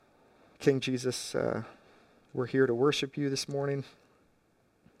King Jesus, we're here to worship you this morning,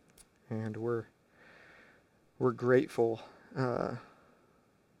 and we're grateful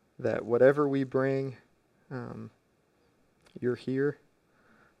that whatever we bring, you're here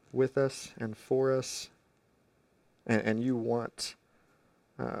with us and for us, and you want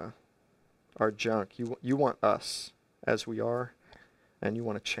our junk. You want us as we are, and you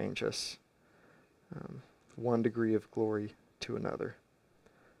want to change us one degree of glory to another.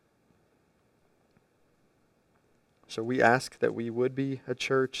 So we ask that we would be a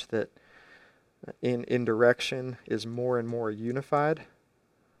church that in direction is more and more unified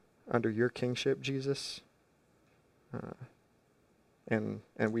under your kingship, Jesus. And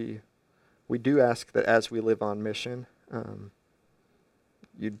we do ask that as we live on mission,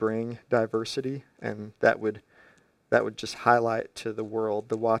 you'd bring diversity, and that would just highlight to the world,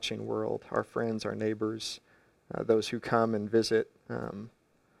 the watching world, our friends, our neighbors, those who come and visit,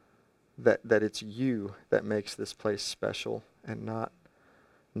 that it's you that makes this place special and not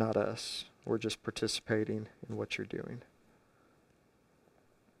us. We're just participating in what you're doing.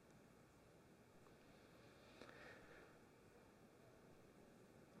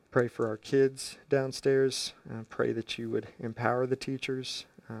 Pray for our kids downstairs. Pray that you would empower the teachers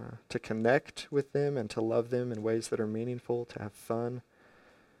to connect with them and to love them in ways that are meaningful, to have fun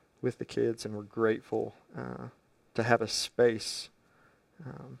with the kids. And we're grateful to have a space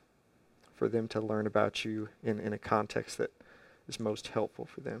for them to learn about you in a context that is most helpful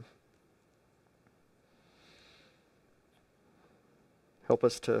for them. Help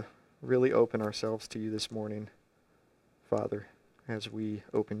us to really open ourselves to you this morning, Father, as we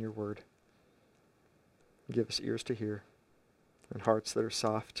open your word. Give us ears to hear and hearts that are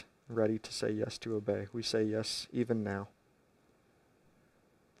soft, ready to say yes to obey. We say yes even now.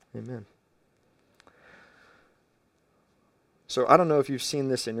 Amen. So I don't know if you've seen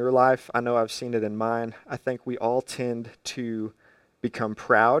this in your life. I know I've seen it in mine. I think we all tend to become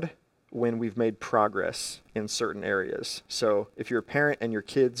proud when we've made progress in certain areas. So if you're a parent and your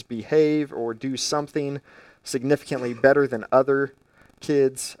kids behave or do something significantly better than other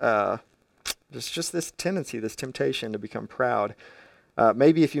kids, there's just this tendency, this temptation to become proud.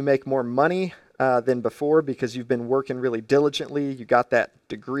 Maybe if you make more money than before because you've been working really diligently, you got that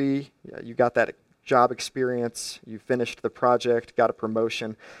degree, you got that job experience, you finished the project, got a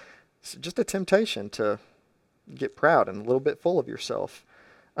promotion. It's just a temptation to get proud and a little bit full of yourself.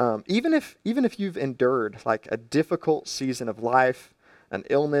 Even if you've endured like a difficult season of life, an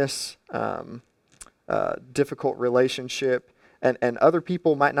illness, difficult relationship, and other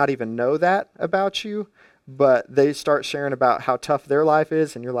people might not even know that about you, but they start sharing about how tough their life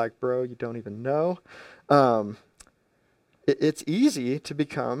is, and you're like, bro, you don't even know. It's easy to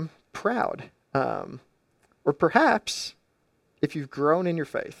become proud. Or perhaps if you've grown in your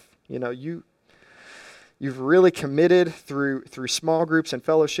faith, you've really committed through small groups and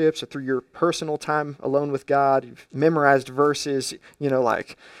fellowships or through your personal time alone with God. You've memorized verses,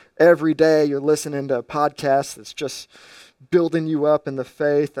 like every day you're listening to a podcast that's just building you up in the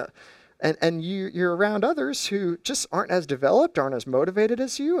faith. And you're around others who just aren't as developed, aren't as motivated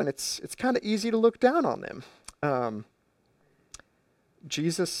as you, and it's kind of easy to look down on them.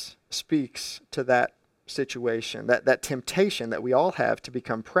 Jesus speaks to that situation, that temptation that we all have to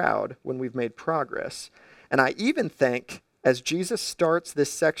become proud when we've made progress. And I even think, as Jesus starts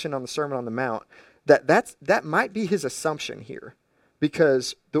this section on the Sermon on the Mount, that might be his assumption here.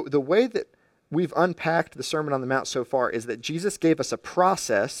 Because the way that we've unpacked the Sermon on the Mount so far is that Jesus gave us a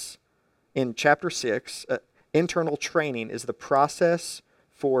process in chapter 6. Internal training is the process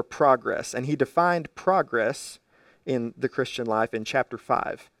for progress. And he defined progress in the Christian life in chapter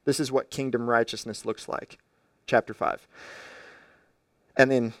 5. This is what kingdom righteousness looks like, chapter 5. And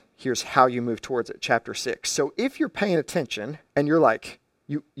then here's how you move towards it, chapter 6. So if you're paying attention and you're like,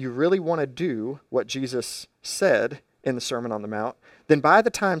 you really want to do what Jesus said in the Sermon on the Mount, then by the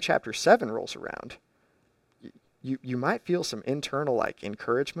time chapter 7 rolls around, you might feel some internal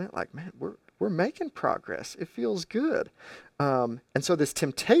encouragement, like, man, we're making progress. It feels good. And so this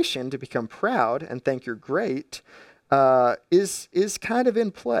temptation to become proud and think you're great is kind of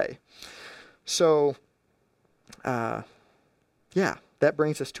in play. So, that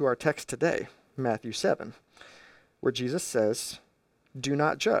brings us to our text today, Matthew 7, where Jesus says, "Do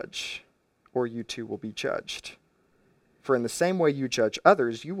not judge, or you too will be judged. For in the same way you judge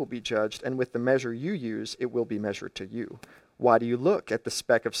others, you will be judged, and with the measure you use, it will be measured to you. Why do you look at the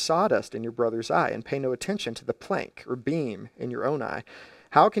speck of sawdust in your brother's eye and pay no attention to the plank or beam in your own eye?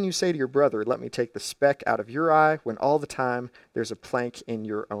 How can you say to your brother, 'Let me take the speck out of your eye,' when all the time there's a plank in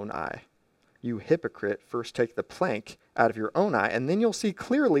your own eye? You hypocrite, first take the plank out of your own eye, and then you'll see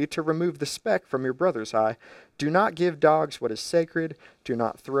clearly to remove the speck from your brother's eye. Do not give dogs what is sacred. Do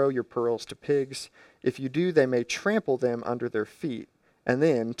not throw your pearls to pigs. If you do, they may trample them under their feet, and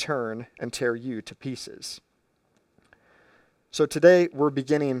then turn and tear you to pieces. So today we're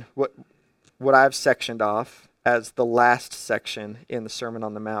beginning what I've sectioned off as the last section in the Sermon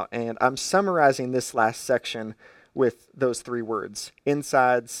on the Mount, and I'm summarizing this last section with those three words: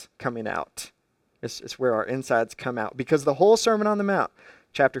 insides coming out. It's where our insides come out, because the whole Sermon on the Mount,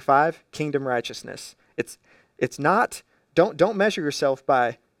 chapter 5, kingdom righteousness. It's not, don't measure yourself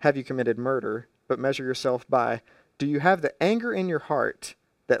by have you committed murder, but measure yourself by do you have the anger in your heart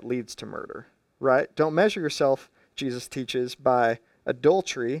that leads to murder, right? Don't measure yourself, Jesus teaches, by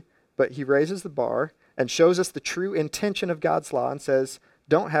adultery, but he raises the bar and shows us the true intention of God's law and says,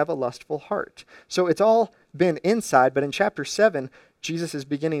 don't have a lustful heart. So it's all been inside, but in chapter 7, Jesus is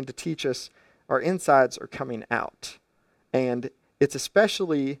beginning to teach us our insides are coming out. And it's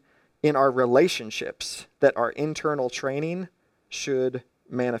especially in our relationships that our internal training should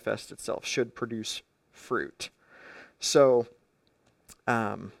manifest itself, should produce fruit. So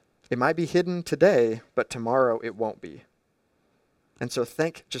it might be hidden today, but tomorrow it won't be. And so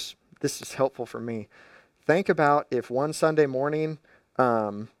this is helpful for me. Think about if one Sunday morning,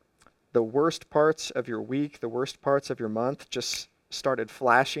 the worst parts of your week, the worst parts of your month just started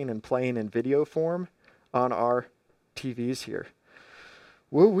flashing and playing in video form on our TVs here.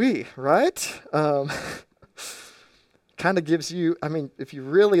 Woo-wee, right? Kind of gives you, if you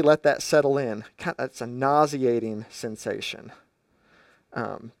really let that settle in, it's a nauseating sensation.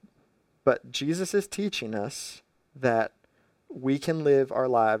 But Jesus is teaching us that we can live our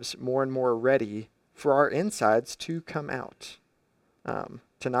lives more and more ready for our insides to come out.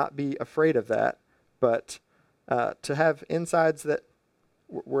 To not be afraid of that, but to have insides that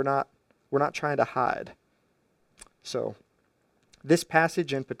we're not trying to hide. So this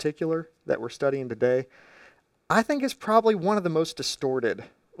passage in particular that we're studying today, I think is probably one of the most distorted,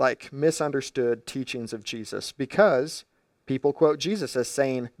 misunderstood teachings of Jesus, because people quote Jesus as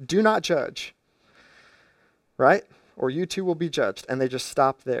saying, do not judge, right? Or you too will be judged. And they just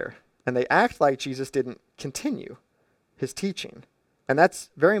stop there. And they act like Jesus didn't continue his teaching. And that's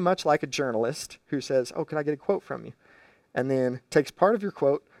very much like a journalist who says, oh, can I get a quote from you? And then takes part of your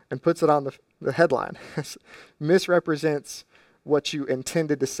quote and puts it on the headline. Misrepresents what you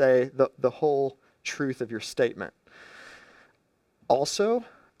intended to say, the whole truth of your statement. Also,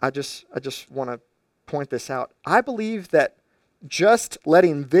 I just want to point this out. I believe that just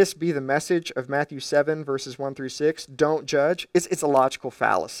letting this be the message of Matthew 7, verses 1 through 6, don't judge, it's a logical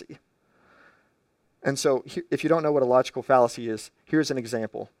fallacy. And so if you don't know what a logical fallacy is, here's an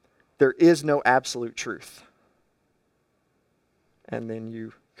example. There is no absolute truth. And then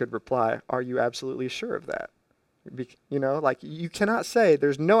you could reply, are you absolutely sure of that? You cannot say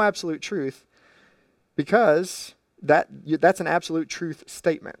there's no absolute truth, because that's an absolute truth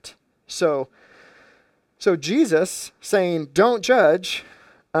statement. So Jesus saying, don't judge,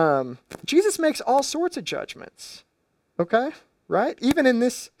 Jesus makes all sorts of judgments, okay? Right? Even in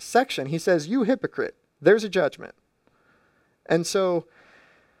this section, he says, you hypocrite, there's a judgment. And so,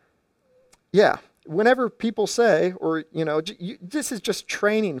 yeah, whenever people say, or, this is just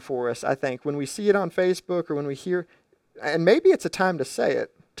training for us, I think, when we see it on Facebook or when we hear, and maybe it's a time to say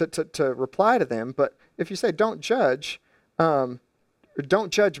it, to reply to them, but if you say, don't judge, or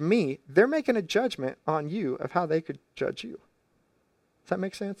don't judge me, they're making a judgment on you of how they could judge you. Does that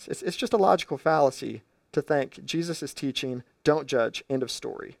make sense? It's just a logical fallacy to think Jesus is teaching, don't judge, end of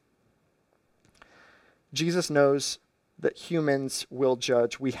story. Jesus knows that humans will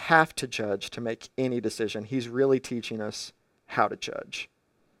judge. We have to judge to make any decision. He's really teaching us how to judge.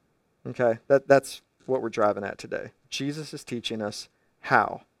 Okay? That's what we're driving at today. Jesus is teaching us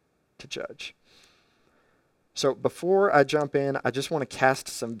how to judge. So before I jump in, I just want to cast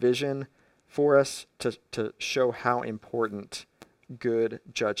some vision for us to show how important good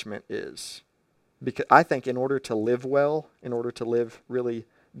judgment is. Because I think in order to live well, in order to live really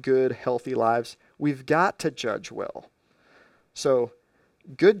good, healthy lives, we've got to judge well. So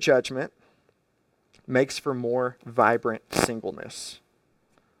good judgment makes for more vibrant singleness,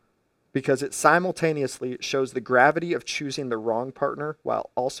 because it simultaneously shows the gravity of choosing the wrong partner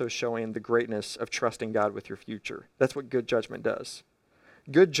while also showing the greatness of trusting God with your future. That's what good judgment does.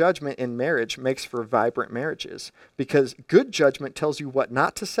 Good judgment in marriage makes for vibrant marriages, because good judgment tells you what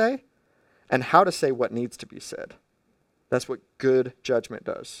not to say and how to say what needs to be said. That's what good judgment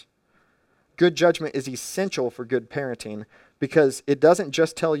does. Good judgment is essential for good parenting, because it doesn't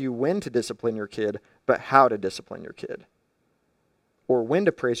just tell you when to discipline your kid, but how to discipline your kid. Or when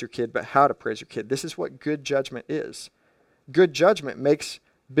to praise your kid, but how to praise your kid. This is what good judgment is. Good judgment makes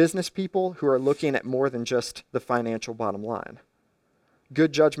business people who are looking at more than just the financial bottom line.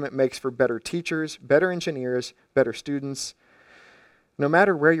 Good judgment makes for better teachers, better engineers, better students. No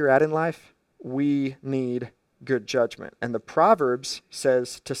matter where you're at in life, we need good judgment. And the Proverbs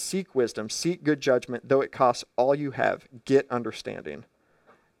says to seek wisdom, seek good judgment, though it costs all you have, get understanding.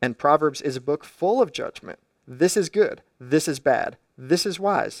 And Proverbs is a book full of judgment. This is good. This is bad. This is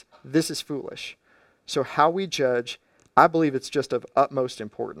wise. This is foolish. So how we judge, I believe it's just of utmost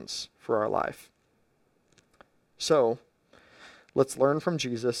importance for our life. So let's learn from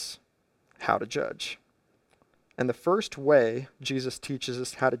Jesus how to judge. And the first way Jesus teaches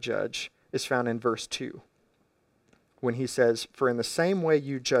us how to judge is found in verse 2, when he says, "For in the same way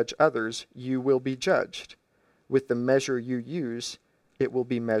you judge others, you will be judged. With the measure you use, it will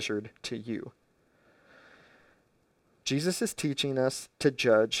be measured to you." Jesus is teaching us to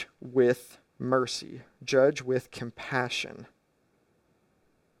judge with mercy, judge with compassion.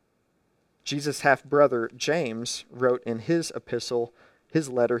 Jesus' half-brother James wrote in his epistle, his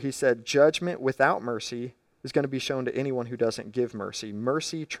letter, he said, "Judgment without mercy is going to be shown to anyone who doesn't give mercy.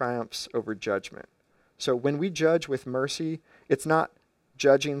 Mercy triumphs over judgment." So when we judge with mercy, it's not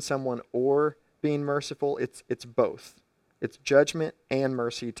judging someone or being merciful, it's both. It's judgment and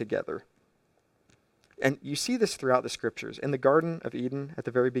mercy together. And you see this throughout the scriptures. In the Garden of Eden, at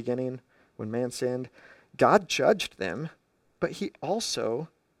the very beginning, when man sinned, God judged them, but he also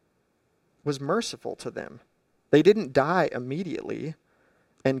was merciful to them. They didn't die immediately,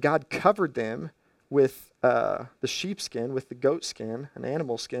 and God covered them with the sheepskin, with the goat skin, an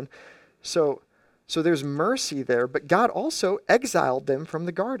animal skin. So there's mercy there, but God also exiled them from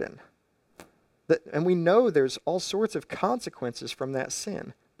the garden. And we know there's all sorts of consequences from that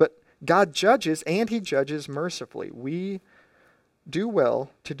sin. But God judges, and he judges mercifully. We do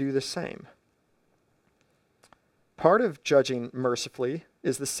well to do the same. Part of judging mercifully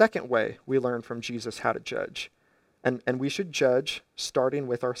is the second way we learn from Jesus how to judge. And we should judge starting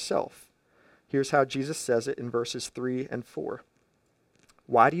with ourselves. Here's how Jesus says it in verses 3 and 4.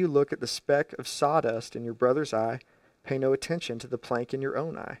 "Why do you look at the speck of sawdust in your brother's eye, pay no attention to the plank in your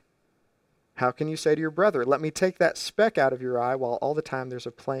own eye? How can you say to your brother, 'Let me take that speck out of your eye,' while all the time there's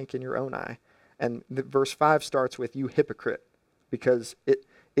a plank in your own eye?" And verse 5 starts with, "You hypocrite," because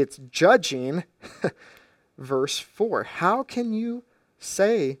it's judging verse 4. How can you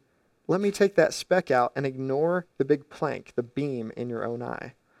say, "Let me take that speck out," and ignore the big plank, the beam in your own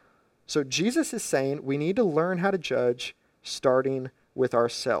eye? So Jesus is saying we need to learn how to judge starting with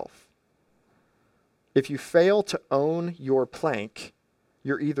ourselves. If you fail to own your plank,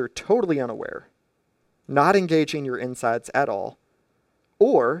 you're either totally unaware, not engaging your insides at all,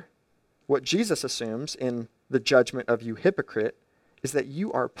 or what Jesus assumes in the judgment of "you hypocrite" is that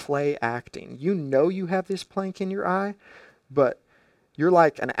you are play acting. You know you have this plank in your eye, but you're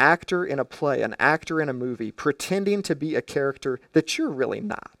like an actor in a play, an actor in a movie, pretending to be a character that you're really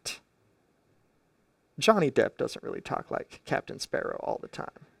not. Johnny Depp doesn't really talk like Captain Sparrow all the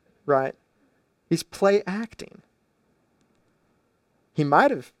time, right? He's play acting. He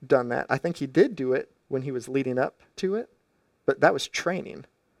might have done that. I think he did do it when he was leading up to it, but that was training,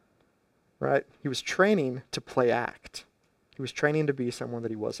 right? He was training to play act. He was training to be someone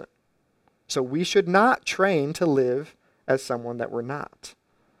that he wasn't. So we should not train to live as someone that we're not.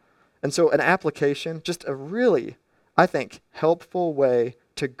 And so an application, just a really, I think, helpful way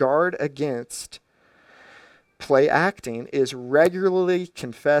to guard against play acting is regularly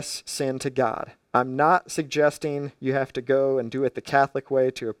confess sin to God. I'm not suggesting you have to go and do it the Catholic way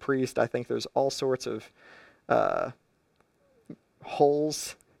to a priest. I think there's all sorts of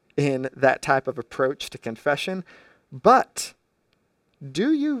holes in that type of approach to confession. But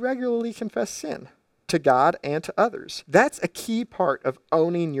do you regularly confess sin to God and to others? That's a key part of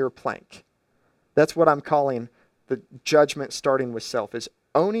owning your plank. That's what I'm calling the judgment starting with self, is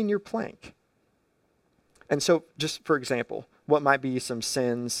owning your plank. And so, just for example, what might be some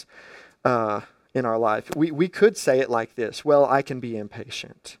sins in our life? We could say it like this: well, I can be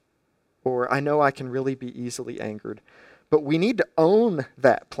impatient, or I know I can really be easily angered. But we need to own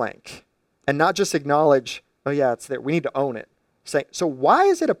that plank and not just acknowledge, oh yeah, it's there. We need to own it. Say, so why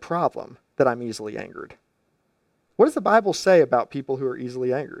is it a problem that I'm easily angered? What does the Bible say about people who are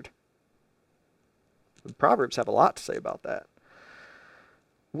easily angered? The Proverbs have a lot to say about that.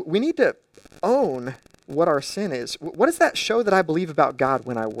 We need to own what our sin is. What does that show that I believe about God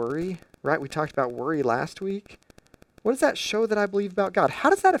when I worry? Right? We talked about worry last week. What does that show that I believe about God? How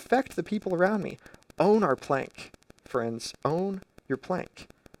does that affect the people around me? Own our plank, friends. Own your plank.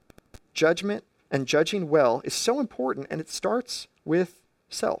 Judgment and judging well is so important, and it starts with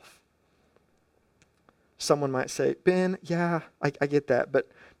self. Someone might say, Ben, yeah, I get that, but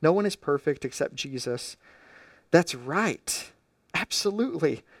no one is perfect except Jesus. That's right.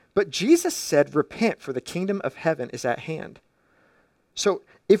 Absolutely. But Jesus said, repent, for the kingdom of heaven is at hand. So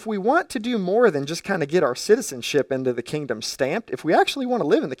if we want to do more than just kind of get our citizenship into the kingdom stamped, if we actually want to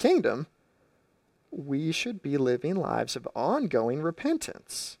live in the kingdom, we should be living lives of ongoing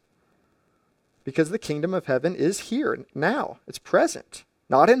repentance. Because the kingdom of heaven is here now. It's present.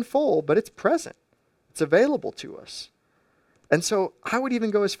 Not in full, but it's present. It's available to us. And so I would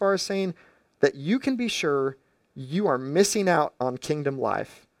even go as far as saying that you can be sure you are missing out on kingdom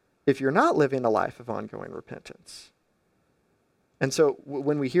life if you're not living a life of ongoing repentance. And so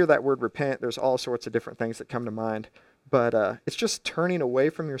when we hear that word repent, there's all sorts of different things that come to mind. But it's just turning away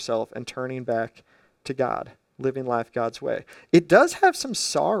from yourself and turning back to God, living life God's way. It does have some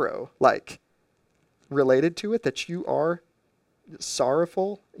sorrow, like, related to it, that you are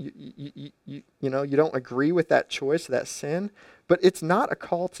sorrowful. You don't agree with that choice, that sin. But it's not a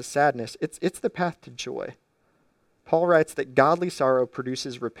call to sadness. It's the path to joy. Paul writes that godly sorrow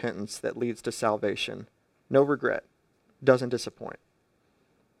produces repentance that leads to salvation. No regret. Doesn't disappoint.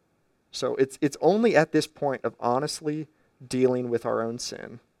 So it's only at this point of honestly dealing with our own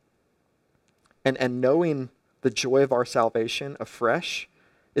sin and knowing the joy of our salvation afresh,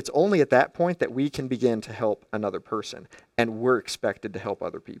 it's only at that point that we can begin to help another person. And we're expected to help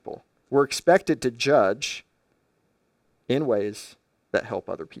other people. We're expected to judge in ways that help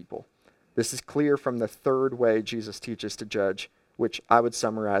other people. This is clear from the third way Jesus teaches to judge, which I would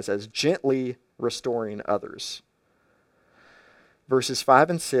summarize as gently restoring others. Verses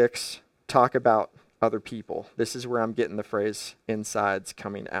 5 and 6 talk about other people. This is where I'm getting the phrase insides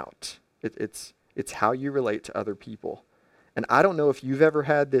coming out. It's how you relate to other people. And I don't know if you've ever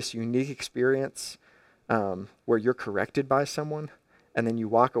had this unique experience where you're corrected by someone and then you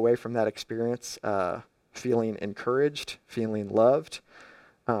walk away from that experience feeling encouraged, feeling loved.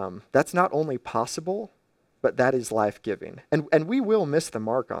 That's not only possible, but that is life-giving. And we will miss the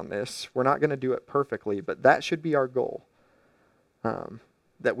mark on this. We're not going to do it perfectly, but that should be our goal.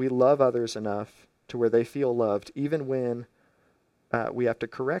 That we love others enough to where they feel loved, even when we have to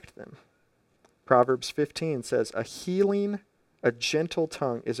correct them. Proverbs 15 says, a gentle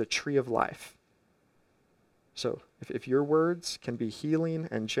tongue is a tree of life. So if your words can be healing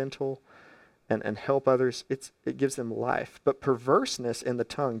and gentle and help others, it gives them life. But perverseness in the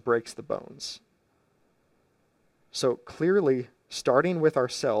tongue breaks the bones. So clearly, starting with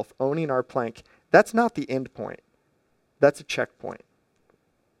ourself, owning our plank, that's not the end point. That's a checkpoint.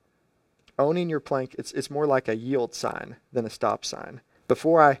 Owning your plank, it's more like a yield sign than a stop sign.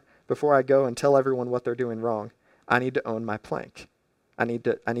 Before I go and tell everyone what they're doing wrong, I need to own my plank. I need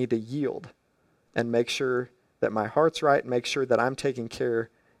to yield and make sure that my heart's right, make sure that I'm taking care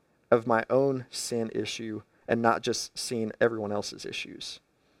of my own sin issue and not just seeing everyone else's issues.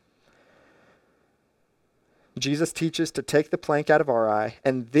 Jesus teaches to take the plank out of our eye,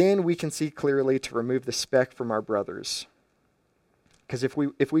 and then we can see clearly to remove the speck from our brothers. Because if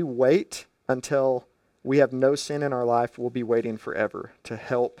we wait until we have no sin in our life, we'll be waiting forever to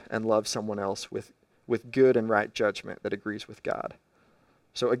help and love someone else with good and right judgment that agrees with God.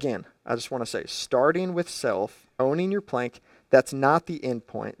 So again, I just want to say, starting with self, owning your plank, that's not the end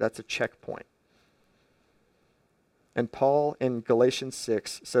point, that's a checkpoint. And Paul in Galatians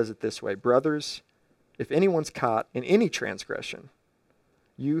 6 says it this way, brothers, if anyone's caught in any transgression,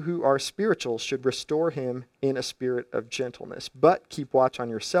 you who are spiritual should restore him in a spirit of gentleness, but keep watch on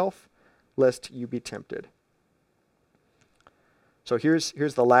yourself, lest you be tempted. So here's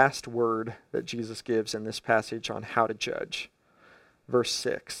the last word that Jesus gives in this passage on how to judge. Verse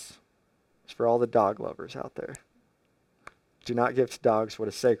 6. It's for all the dog lovers out there. Do not give to dogs what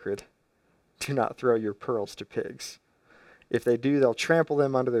is sacred. Do not throw your pearls to pigs. If they do, they'll trample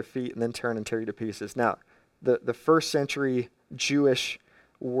them under their feet and then turn and tear you to pieces. Now, the first century Jewish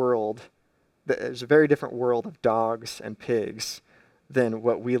world, there's a very different world of dogs and pigs than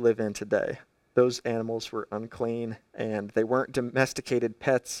what we live in today. Those animals were unclean and they weren't domesticated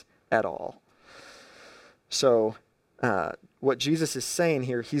pets at all. So what Jesus is saying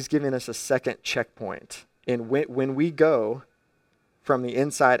here, he's giving us a second checkpoint. And when we go from the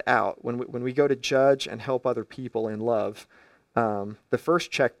inside out, when we go to judge and help other people in love, the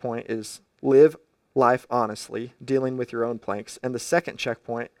first checkpoint is live life honestly, dealing with your own planks. And the second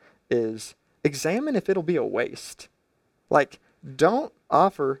checkpoint is examine if it'll be a waste. Like, don't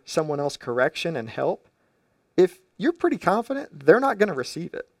offer someone else correction and help if you're pretty confident they're not going to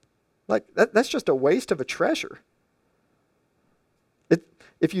receive it. Like, that's just a waste of a treasure.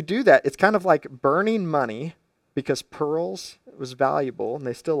 If you do that, it's kind of like burning money because pearls was valuable, and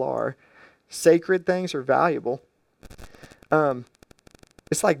they still are. sacred things are valuable.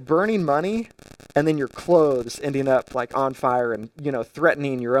 It's like burning money and then your clothes ending up like on fire and,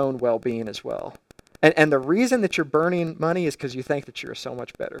 threatening your own well-being as well. And the reason that you're burning money is because you think that you're so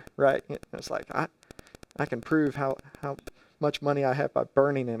much better, right? It's like, I can prove how much money I have by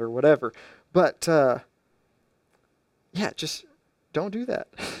burning it or whatever. But, just don't do that.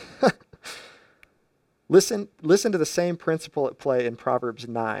 Listen to the same principle at play in Proverbs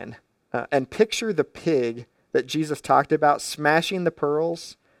 9. And picture the pig that Jesus talked about smashing the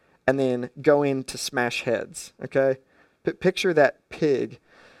pearls and then going to smash heads, okay? Picture that pig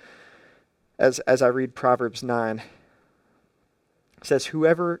as I read Proverbs 9. It says,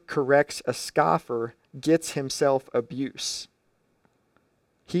 whoever corrects a scoffer gets himself abuse.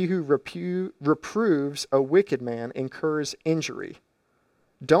 He who reproves a wicked man incurs injury.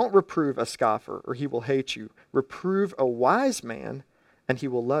 Don't reprove a scoffer, or he will hate you. Reprove a wise man, and he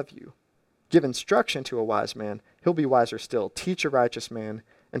will love you. Give instruction to a wise man, he'll be wiser still. Teach a righteous man,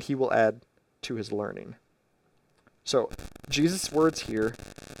 and he will add to his learning. So, Jesus' words here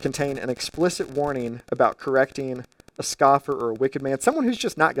contain an explicit warning about correcting a scoffer or a wicked man, someone who's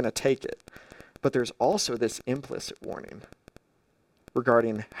just not going to take it. But there's also this implicit warning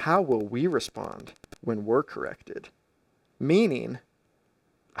regarding how will we respond when we're corrected. Meaning,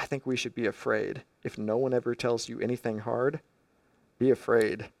 I think we should be afraid. If no one ever tells you anything hard, be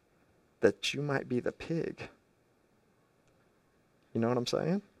afraid that you might be the pig. You know what I'm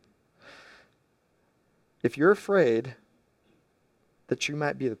saying? If you're afraid that you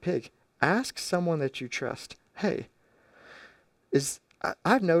might be the pig, ask someone that you trust. Hey,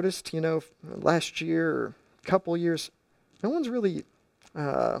 I've noticed, last year or a couple years, no one's really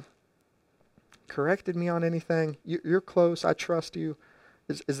corrected me on anything. You're close. I trust you.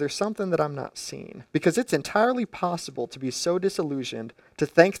 Is there something that I'm not seeing? Because it's entirely possible to be so disillusioned to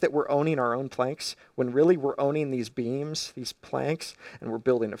think that we're owning our own planks when really we're owning these beams, these planks, and we're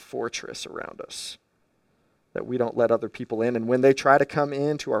building a fortress around us that we don't let other people in. And when they try to come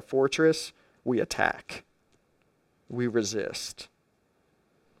into our fortress, we attack. We resist.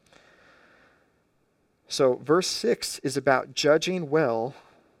 So verse 6 is about judging well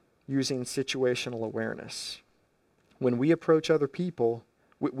using situational awareness. When we approach other people,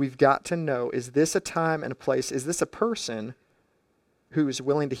 we've got to know, is this a time and a place? Is this a person who is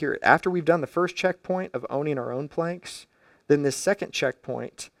willing to hear it? After we've done the first checkpoint of owning our own planks, then this second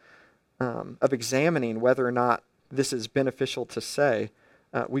checkpoint of examining whether or not this is beneficial to say,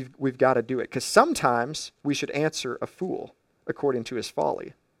 we've got to do it. Because sometimes we should answer a fool according to his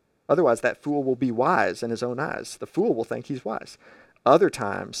folly. Otherwise, that fool will be wise in his own eyes. The fool will think he's wise. Other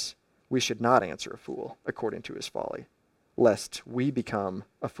times, we should not answer a fool according to his folly, lest we become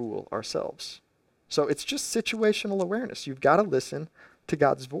a fool ourselves. So it's just situational awareness. You've got to listen to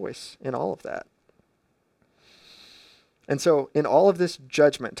God's voice in all of that. And so in all of this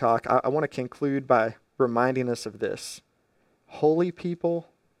judgment talk, I want to conclude by reminding us of this. Holy people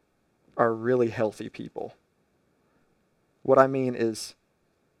are really healthy people. What I mean is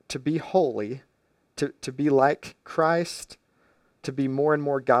to be holy, to be like Christ, to be more and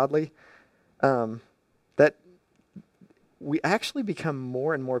more godly, that we actually become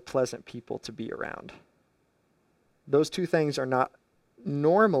more and more pleasant people to be around. Those two things are not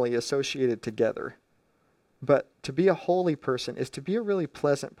normally associated together. But to be a holy person is to be a really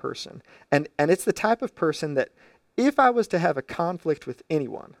pleasant person. And it's the type of person that if I was to have a conflict with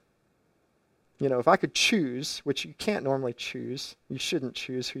anyone, if I could choose, which you can't normally choose, you shouldn't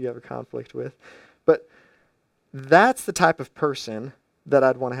choose who you have a conflict with, but that's the type of person that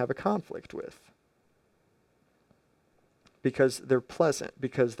I'd want to have a conflict with. Because they're pleasant,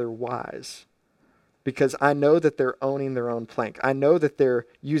 because they're wise, because I know that they're owning their own plank. I know that they're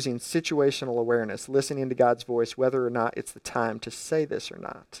using situational awareness, listening to God's voice, whether or not it's the time to say this or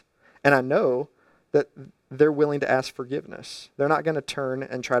not. And I know that they're willing to ask forgiveness. They're not going to turn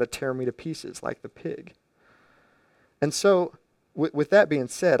and try to tear me to pieces like the pig. And so, with that being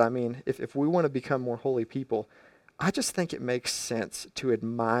said, I mean, if we want to become more holy people, I just think it makes sense to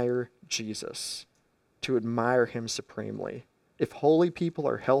admire Jesus, to admire him supremely. If holy people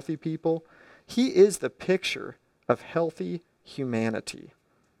are healthy people, he is the picture of healthy humanity.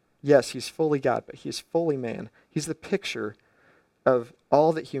 Yes, he's fully God, but he's fully man. He's the picture of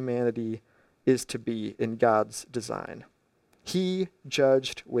all that humanity is to be in God's design. He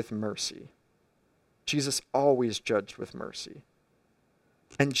judged with mercy. Jesus always judged with mercy.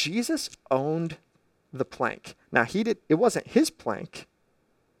 And Jesus owned the plank. Now, it wasn't his plank.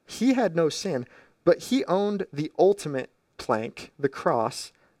 He had no sin, but he owned the ultimate plank, the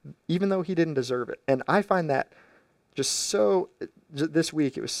cross, even though he didn't deserve it. And I find that just so, this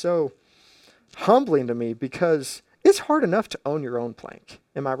week, it was so humbling to me because it's hard enough to own your own plank.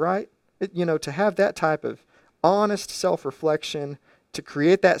 Am I right? To have that type of honest self-reflection, to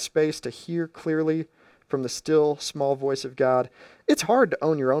create that space to hear clearly from the still, small voice of God, it's hard to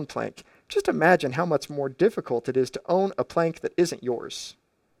own your own plank. Just imagine how much more difficult it is to own a plank that isn't yours,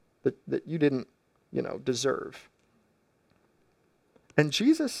 that you didn't, deserve. And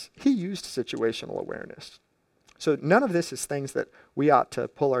Jesus, he used situational awareness. So none of this is things that we ought to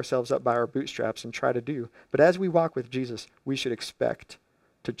pull ourselves up by our bootstraps and try to do. But as we walk with Jesus, we should expect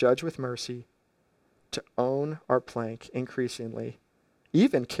to judge with mercy, to own our plank increasingly,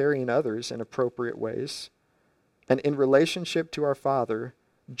 even carrying others in appropriate ways, and in relationship to our Father,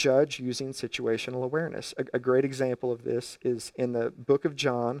 judge using situational awareness. A great example of this is in the book of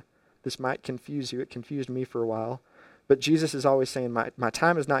John. This might confuse you. It confused me for a while. But Jesus is always saying, my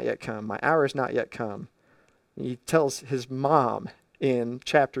time has not yet come. My hour has not yet come. He tells his mom in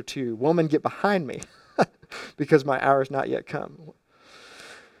chapter 2, "Woman, get behind me, because my hour has not yet come."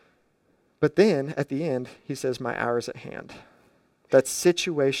 But then, at the end, he says, "My hour is at hand." That's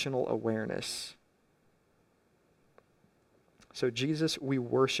situational awareness. So Jesus, we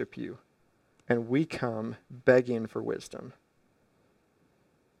worship you, and we come begging for wisdom.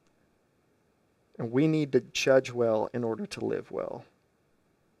 And we need to judge well in order to live well.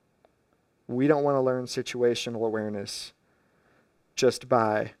 We don't want to learn situational awareness just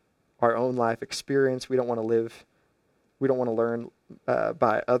by our own life experience. We don't want to learn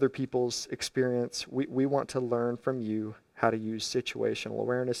by other people's experience. We want to learn from you how to use situational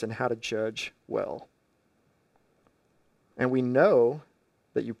awareness and how to judge well. And we know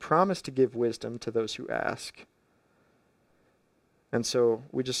that you promise to give wisdom to those who ask. And so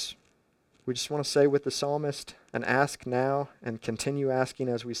we just want to say with the psalmist, and ask now and continue asking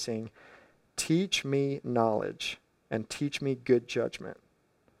as we sing, "Teach me knowledge and teach me good judgment,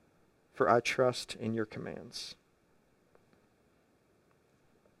 for I trust in your commands."